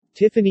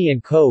Tiffany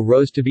 & Co.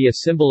 rose to be a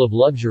symbol of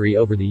luxury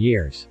over the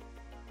years.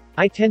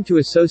 I tend to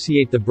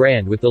associate the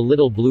brand with the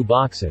little blue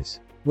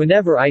boxes.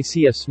 Whenever I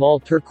see a small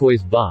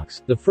turquoise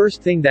box, the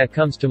first thing that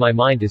comes to my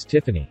mind is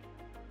Tiffany.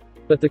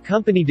 But the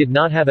company did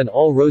not have an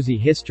all-rosy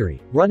history,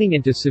 running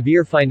into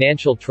severe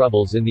financial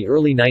troubles in the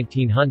early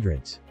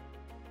 1900s.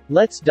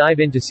 Let's dive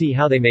in to see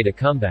how they made a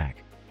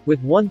comeback.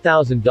 With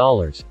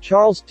 $1,000,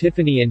 Charles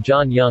Tiffany and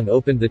John Young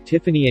opened the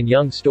Tiffany &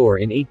 Young store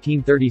in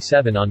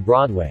 1837 on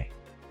Broadway.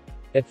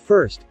 At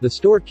first, the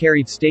store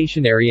carried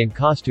stationery and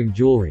costume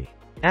jewelry.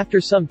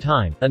 After some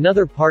time,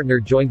 another partner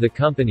joined the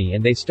company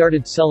and they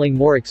started selling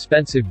more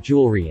expensive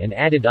jewelry and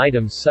added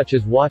items such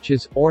as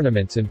watches,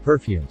 ornaments and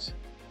perfumes.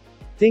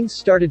 Things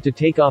started to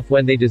take off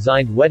when they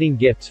designed wedding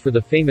gifts for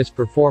the famous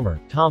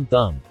performer, Tom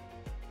Thumb.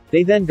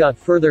 They then got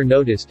further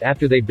noticed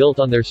after they built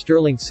on their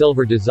sterling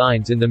silver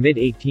designs in the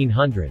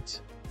mid-1800s.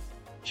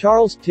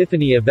 Charles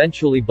Tiffany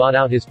eventually bought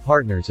out his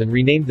partners and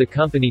renamed the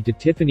company to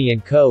Tiffany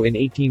 & Co. in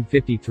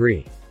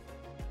 1853.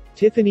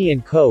 Tiffany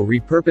 & Co.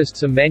 repurposed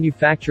some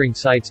manufacturing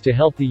sites to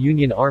help the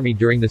Union Army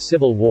during the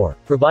Civil War,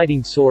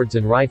 providing swords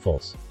and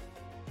rifles.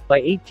 By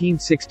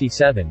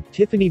 1867,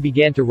 Tiffany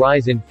began to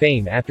rise in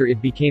fame after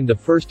it became the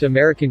first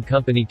American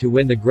company to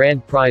win the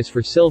grand prize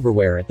for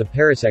silverware at the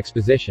Paris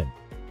Exposition.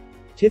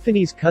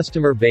 Tiffany's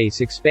customer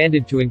base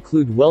expanded to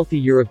include wealthy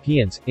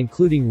Europeans,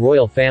 including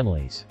royal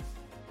families.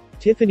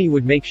 Tiffany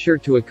would make sure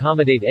to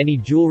accommodate any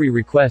jewelry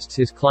requests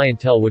his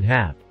clientele would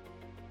have.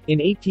 In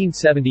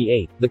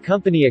 1878, the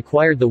company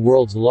acquired the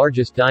world's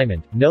largest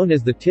diamond, known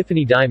as the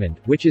Tiffany Diamond,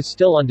 which is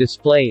still on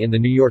display in the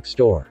New York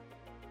store.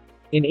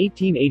 In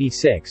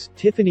 1886,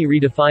 Tiffany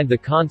redefined the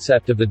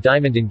concept of the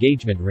diamond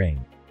engagement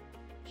ring.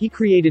 He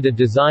created a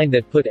design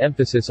that put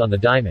emphasis on the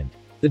diamond.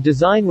 The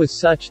design was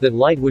such that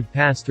light would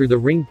pass through the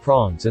ring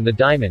prongs and the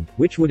diamond,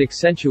 which would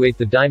accentuate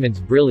the diamond's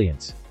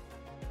brilliance.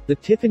 The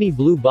Tiffany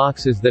blue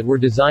boxes that were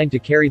designed to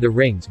carry the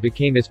rings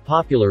became as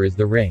popular as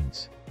the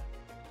rings.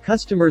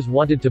 Customers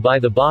wanted to buy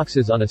the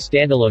boxes on a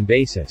standalone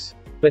basis.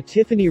 But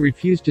Tiffany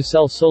refused to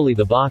sell solely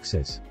the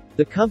boxes.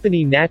 The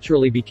company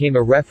naturally became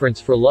a reference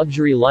for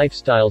luxury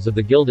lifestyles of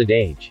the Gilded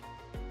Age.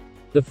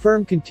 The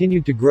firm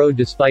continued to grow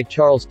despite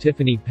Charles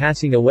Tiffany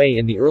passing away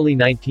in the early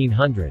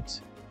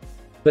 1900s.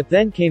 But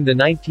then came the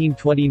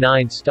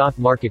 1929 stock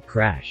market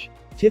crash.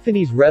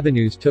 Tiffany's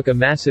revenues took a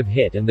massive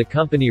hit and the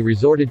company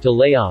resorted to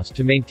layoffs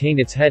to maintain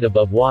its head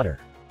above water.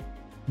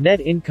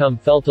 Net income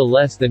fell to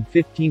less than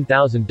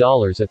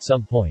 $15,000 at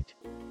some point.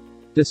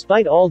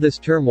 Despite all this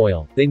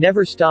turmoil, they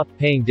never stopped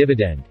paying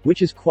dividend,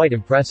 which is quite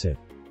impressive.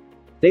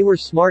 They were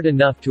smart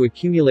enough to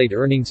accumulate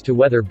earnings to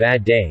weather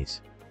bad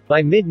days.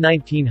 By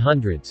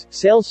mid-1900s,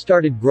 sales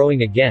started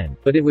growing again,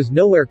 but it was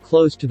nowhere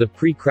close to the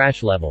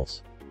pre-crash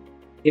levels.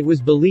 It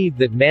was believed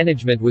that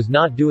management was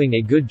not doing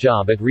a good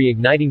job at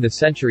reigniting the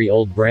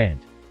century-old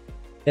brand.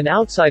 An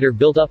outsider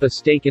built up a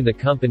stake in the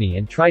company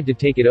and tried to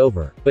take it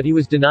over, but he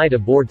was denied a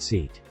board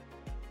seat.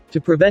 To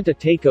prevent a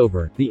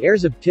takeover, the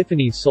heirs of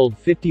Tiffany's sold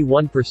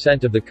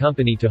 51% of the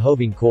company to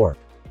Hoving Corp.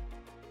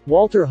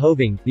 Walter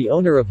Hoving, the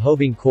owner of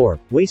Hoving Corp.,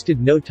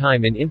 wasted no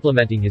time in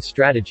implementing his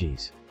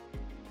strategies.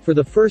 For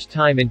the first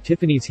time in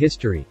Tiffany's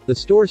history, the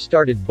store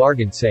started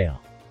bargain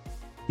sale.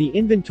 The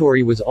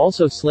inventory was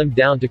also slimmed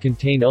down to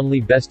contain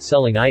only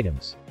best-selling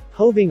items.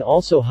 Hoving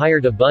also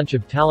hired a bunch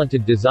of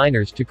talented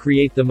designers to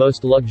create the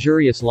most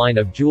luxurious line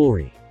of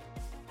jewelry.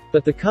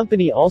 But the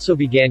company also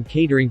began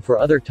catering for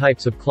other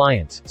types of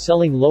clients,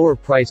 selling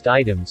lower-priced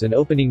items and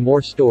opening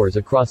more stores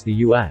across the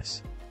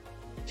U.S.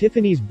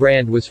 Tiffany's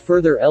brand was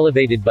further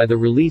elevated by the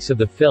release of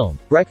the film,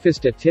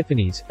 Breakfast at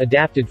Tiffany's,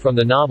 adapted from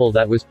the novel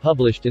that was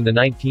published in the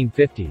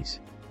 1950s.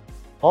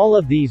 All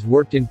of these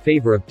worked in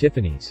favor of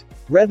Tiffany's.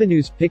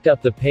 Revenues picked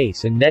up the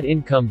pace and net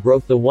income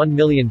broke the $1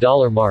 million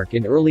mark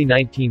in early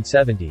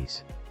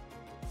 1970s.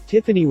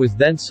 Tiffany was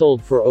then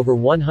sold for over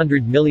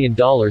 $100 million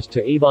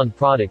to Avon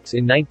Products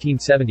in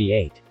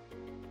 1978.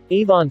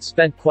 Avon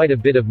spent quite a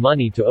bit of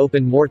money to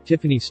open more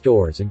Tiffany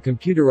stores and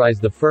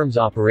computerize the firm's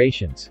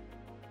operations.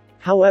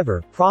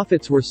 However,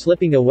 profits were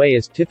slipping away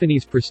as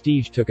Tiffany's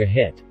prestige took a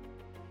hit.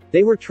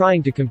 They were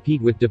trying to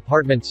compete with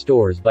department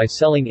stores by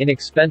selling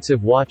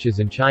inexpensive watches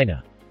in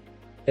China.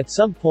 At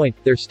some point,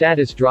 their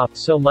status dropped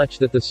so much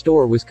that the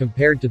store was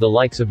compared to the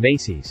likes of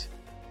Macy's.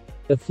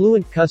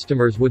 Affluent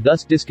customers would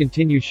thus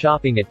discontinue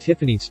shopping at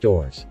Tiffany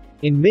stores.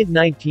 In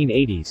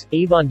mid-1980s,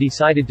 Avon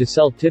decided to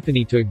sell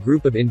Tiffany to a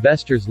group of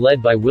investors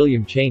led by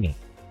William Chaney.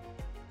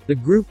 The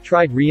group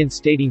tried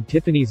reinstating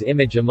Tiffany's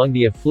image among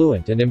the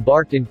affluent and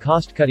embarked in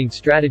cost-cutting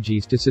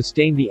strategies to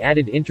sustain the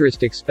added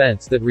interest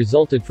expense that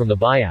resulted from the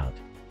buyout.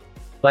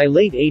 By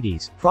late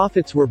 80s,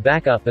 profits were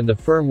back up and the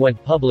firm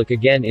went public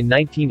again in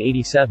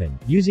 1987,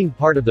 using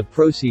part of the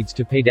proceeds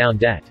to pay down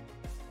debt.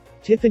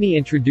 Tiffany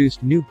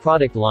introduced new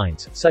product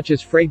lines, such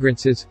as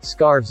fragrances,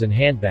 scarves and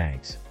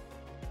handbags.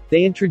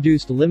 They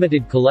introduced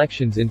limited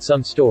collections in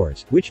some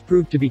stores, which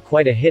proved to be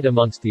quite a hit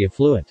amongst the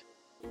affluent.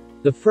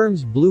 The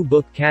firm's Blue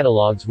Book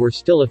catalogs were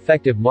still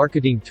effective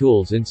marketing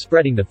tools in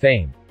spreading the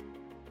fame.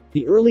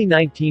 The early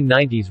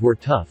 1990s were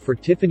tough for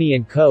Tiffany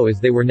 & Co.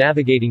 as they were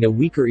navigating a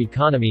weaker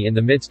economy in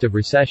the midst of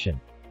recession.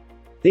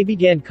 They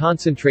began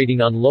concentrating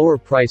on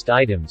lower-priced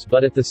items,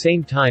 but at the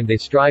same time they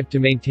strived to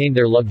maintain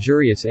their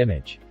luxurious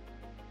image.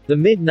 The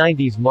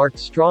mid-90s marked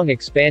strong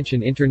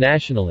expansion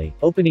internationally,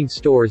 opening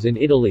stores in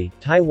Italy,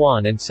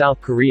 Taiwan and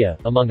South Korea,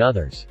 among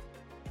others.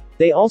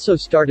 They also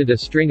started a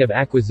string of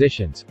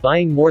acquisitions,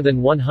 buying more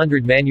than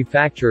 100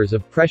 manufacturers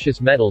of precious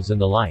metals and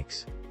the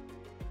likes.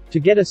 To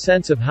get a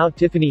sense of how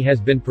Tiffany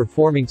has been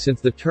performing since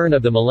the turn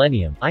of the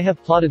millennium, I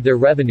have plotted their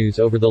revenues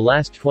over the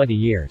last 20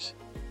 years.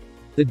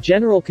 The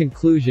general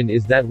conclusion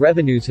is that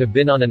revenues have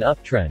been on an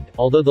uptrend,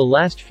 although the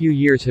last few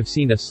years have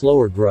seen a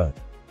slower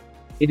growth.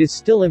 It is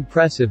still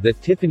impressive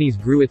that Tiffany's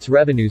grew its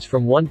revenues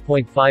from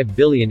 $1.5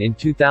 billion in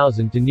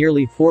 2000 to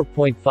nearly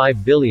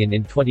 $4.5 billion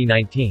in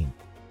 2019.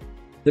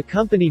 The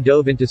company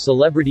dove into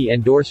celebrity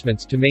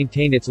endorsements to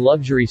maintain its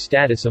luxury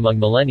status among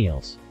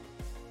millennials.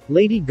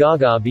 Lady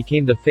Gaga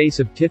became the face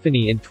of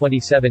Tiffany in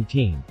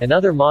 2017, and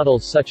other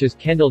models such as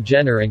Kendall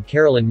Jenner and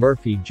Carolyn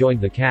Murphy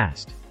joined the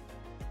cast.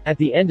 At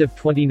the end of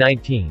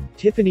 2019,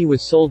 Tiffany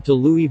was sold to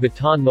Louis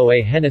Vuitton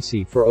Moet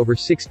Hennessy for over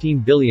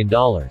 $16 billion.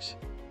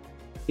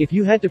 If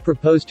you had to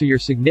propose to your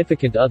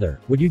significant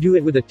other, would you do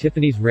it with a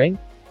Tiffany's ring?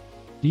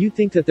 Do you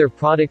think that their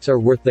products are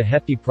worth the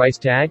hefty price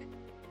tag?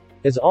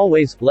 As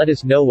always, let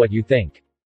us know what you think.